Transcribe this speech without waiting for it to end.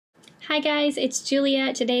Hi guys, it's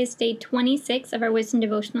Julia. Today is day 26 of our Wisdom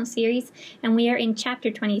Devotional series, and we are in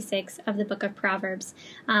chapter 26 of the book of Proverbs.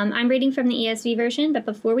 I'm reading from the ESV version, but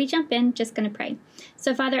before we jump in, just going to pray.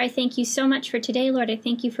 So Father, I thank you so much for today, Lord. I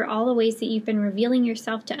thank you for all the ways that you've been revealing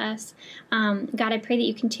yourself to us. God, I pray that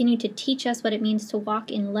you continue to teach us what it means to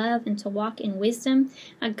walk in love and to walk in wisdom,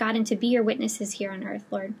 God, and to be your witnesses here on earth,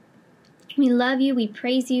 Lord. We love you, we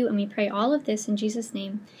praise you, and we pray all of this in Jesus'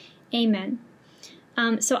 name. Amen.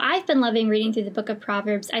 So I've been loving reading through the book of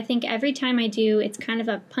Proverbs. I think every time I do, it's kind of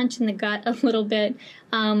a punch in the gut a little bit.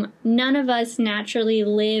 None of us naturally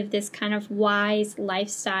live this kind of wise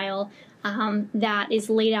lifestyle that is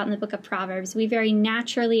laid out in the book of Proverbs. We very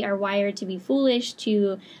naturally are wired to be foolish,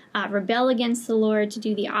 to rebel against the Lord, to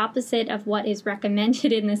do the opposite of what is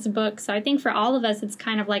recommended in this book. So I think for all of us, it's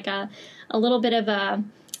kind of like a little bit of a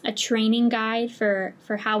training guide for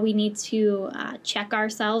how we need to check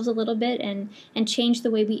ourselves a little bit and change the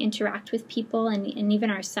way we interact with people and even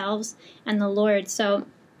ourselves and the Lord. So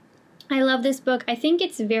I love this book. I think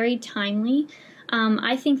it's very timely.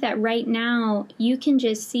 I think that right now you can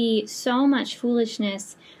just see so much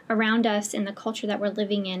foolishness around us in the culture that we're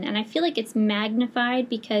living in. And I feel like it's magnified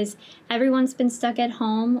because everyone's been stuck at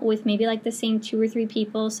home with maybe like the same 2 or 3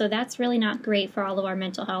 people. So that's really not great for all of our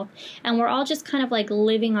mental health. And we're all just kind of like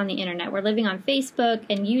living on the internet. We're living on Facebook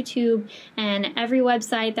and YouTube and every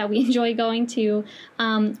website that we enjoy going to,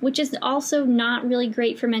 which is also not really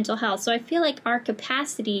great for mental health. So I feel like our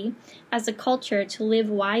capacity as a culture to live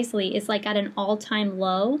wisely is like at an all-time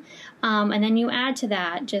low. And then you add to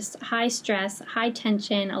that just high stress, high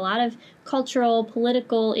tension, a lot of cultural,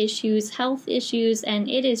 political issues, health issues, and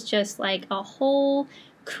it is just like a whole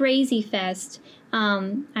crazy fest.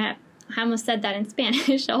 I almost said that in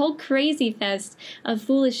Spanish, a whole crazy fest of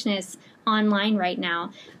foolishness online right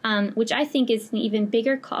now, which I think is an even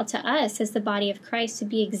bigger call to us as the body of Christ to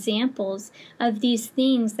be examples of these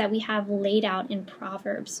things that we have laid out in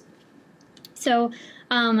Proverbs. So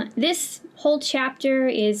this whole chapter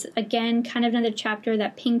is, again, kind of another chapter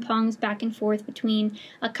that ping-pongs back and forth between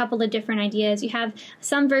a couple of different ideas. You have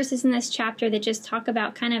some verses in this chapter that just talk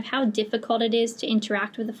about kind of how difficult it is to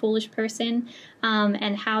interact with a foolish person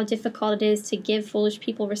and how difficult it is to give foolish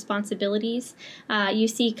people responsibilities. You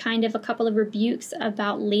see kind of a couple of rebukes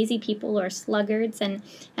about lazy people or sluggards and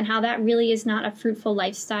how that really is not a fruitful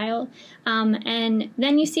lifestyle. And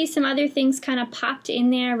then you see some other things kind of popped in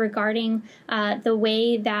there regarding the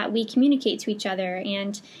way that we communicate to each other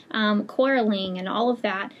and quarreling and all of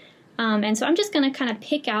that. And so I'm just going to kind of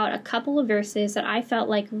pick out a couple of verses that I felt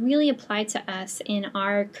like really applied to us in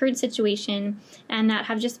our current situation and that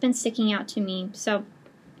have just been sticking out to me. So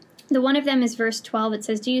the one of them is verse 12. It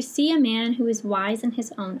says, "Do you see a man who is wise in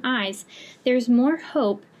his own eyes? There's more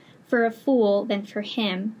hope for a fool than for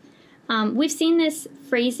him." We've seen this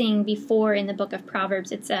phrasing before in the book of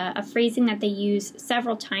Proverbs. It's a phrasing that they use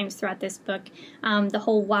several times throughout this book, the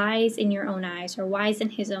whole wise in your own eyes or wise in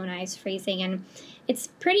his own eyes phrasing. And it's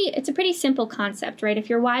a pretty simple concept, right? If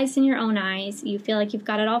you're wise in your own eyes, you feel like you've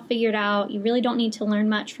got it all figured out. You really don't need to learn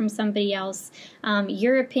much from somebody else.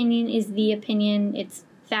 Your opinion is the opinion. It's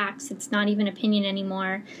facts. It's not even opinion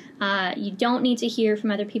anymore. You don't need to hear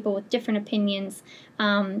from other people with different opinions.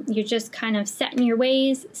 You're just kind of set in your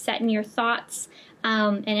ways, set in your thoughts,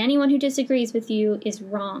 and anyone who disagrees with you is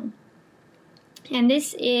wrong. And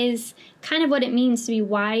this is kind of what it means to be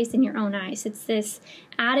wise in your own eyes. It's this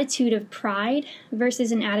attitude of pride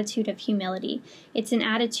versus an attitude of humility. It's an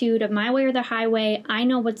attitude of my way or the highway. I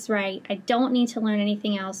know what's right. I don't need to learn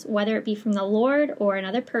anything else, whether it be from the Lord or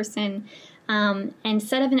another person.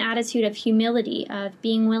 Instead of an attitude of humility, of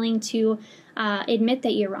being willing to admit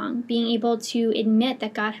that you're wrong, being able to admit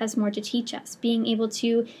that God has more to teach us, being able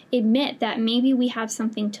to admit that maybe we have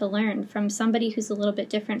something to learn from somebody who's a little bit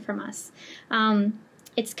different from us.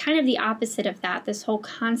 It's kind of the opposite of that, this whole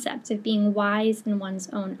concept of being wise in one's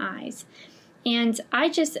own eyes. And I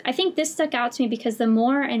think this stuck out to me because the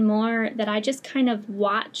more and more that I just kind of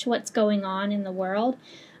watch what's going on in the world,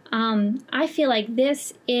 I feel like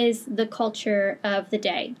this is the culture of the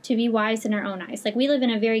day, to be wise in our own eyes. Like, we live in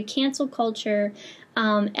a very cancel culture.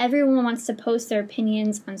 Everyone wants to post their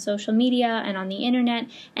opinions on social media and on the internet.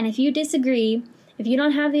 And if you disagree, if you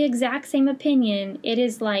don't have the exact same opinion, it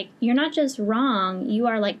is like you're not just wrong, you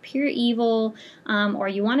are like pure evil, or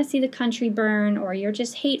you want to see the country burn, or you're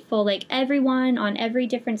just hateful. Like, everyone on every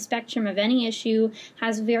different spectrum of any issue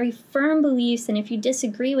has very firm beliefs, and if you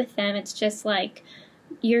disagree with them, it's just like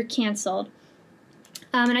you're canceled.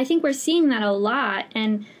 And I think we're seeing that a lot,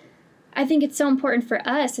 and I think it's so important for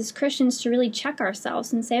us as Christians to really check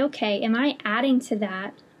ourselves and say, okay, am I adding to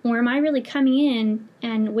that? Or am I really coming in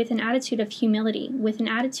and with an attitude of humility, with an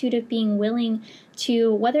attitude of being willing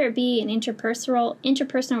to, whether it be in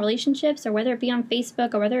interpersonal relationships, or whether it be on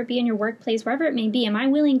Facebook, or whether it be in your workplace, wherever it may be, am I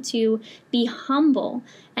willing to be humble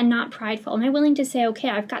and not prideful? Am I willing to say, okay,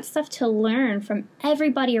 I've got stuff to learn from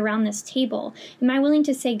everybody around this table? Am I willing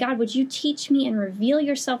to say, God, would you teach me and reveal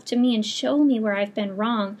yourself to me and show me where I've been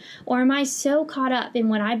wrong? Or am I so caught up in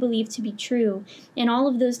what I believe to be true in all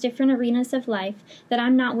of those different arenas of life that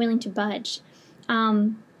I'm not willing to budge?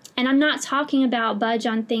 And I'm not talking about budge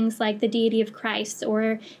on things like the deity of Christ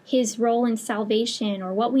or his role in salvation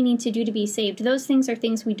or what we need to do to be saved. Those things are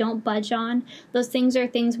things we don't budge on. Those things are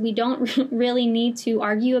things we don't really need to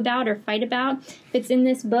argue about or fight about. If it's in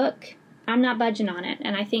this book, I'm not budging on it.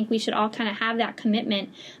 And I think we should all kind of have that commitment.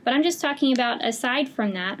 But I'm just talking about, aside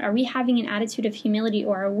from that, are we having an attitude of humility,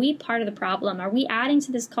 or are we part of the problem? Are we adding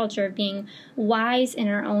to this culture of being wise in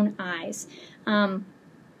our own eyes?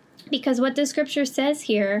 Because what the scripture says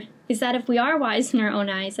here is that if we are wise in our own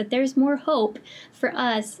eyes, that there's more hope for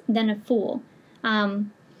us than a fool. Or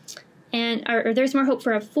there's more hope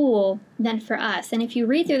for a fool than for us. And if you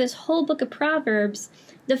read through this whole book of Proverbs,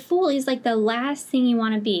 the fool is like the last thing you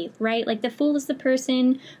want to be, right? Like the fool is the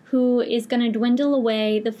person who is going to dwindle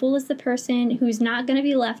away. The fool is the person who's not going to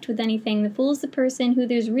be left with anything. The fool is the person who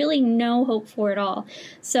there's really no hope for at all.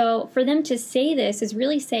 So for them to say this is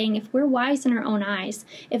really saying, if we're wise in our own eyes,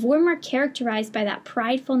 if we're more characterized by that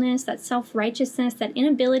pridefulness, that self-righteousness, that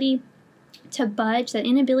inability to budge, that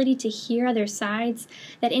inability to hear other sides,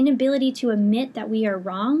 that inability to admit that we are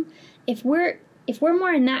wrong, if we're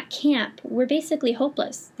more in that camp, we're basically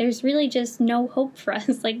hopeless. There's really just no hope for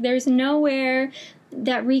us. Like, there's nowhere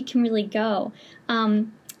that we can really go.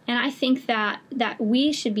 And I think that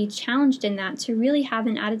we should be challenged in that, to really have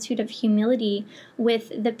an attitude of humility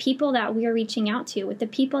with the people that we are reaching out to, with the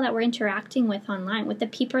people that we're interacting with online, with the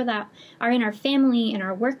people that are in our family, in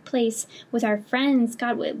our workplace, with our friends.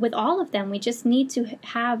 God, with all of them, we just need to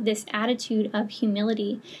have this attitude of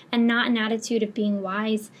humility and not an attitude of being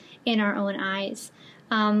wise in our own eyes.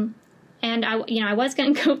 And I was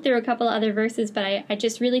going to go through a couple of other verses, but I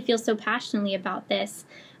just really feel so passionately about this.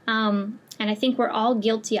 And I think we're all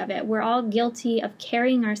guilty of it. We're all guilty of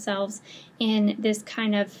carrying ourselves in this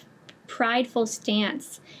kind of prideful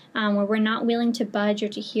stance, where we're not willing to budge or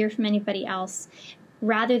to hear from anybody else,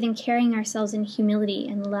 rather than carrying ourselves in humility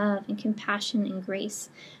and love and compassion and grace.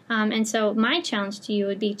 And so my challenge to you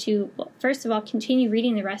would be to, well, first of all, continue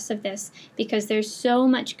reading the rest of this, because there's so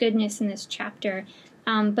much goodness in this chapter.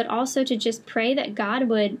 But also to just pray that God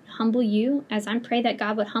would humble you, as I pray that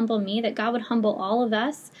God would humble me, that God would humble all of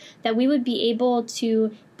us, that we would be able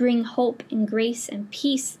to bring hope and grace and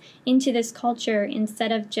peace into this culture,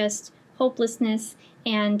 instead of just hopelessness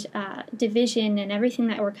and division and everything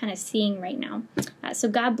that we're kind of seeing right now. So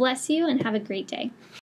God bless you, and have a great day.